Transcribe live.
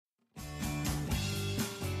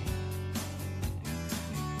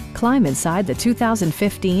climb inside the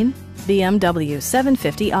 2015 BMW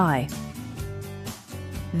 750i.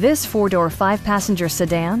 This four-door, five-passenger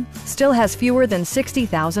sedan still has fewer than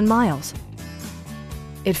 60,000 miles.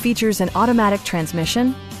 It features an automatic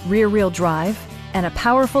transmission, rear-wheel drive, and a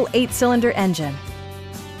powerful 8-cylinder engine.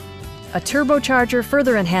 A turbocharger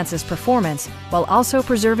further enhances performance while also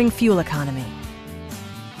preserving fuel economy.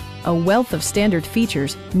 A wealth of standard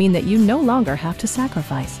features mean that you no longer have to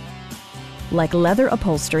sacrifice, like leather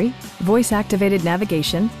upholstery, voice-activated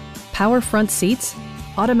navigation, power front seats,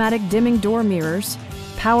 automatic dimming door mirrors,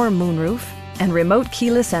 power moonroof, and remote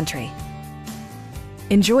keyless entry.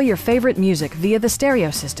 Enjoy your favorite music via the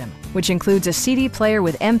stereo system, which includes a CD player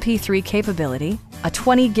with MP3 capability, a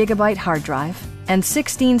 20-gigabyte hard drive, and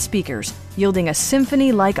 16 speakers, yielding a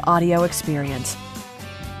symphony-like audio experience.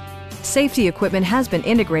 Safety equipment has been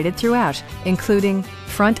integrated throughout, including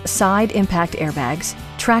front side impact airbags,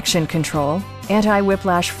 traction control,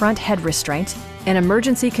 anti-whiplash front head restraint, an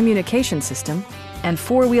emergency communication system, and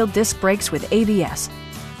four-wheel disc brakes with ABS.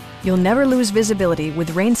 You'll never lose visibility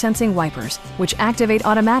with rain-sensing wipers, which activate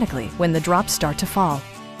automatically when the drops start to fall.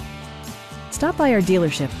 Stop by our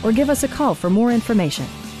dealership or give us a call for more information.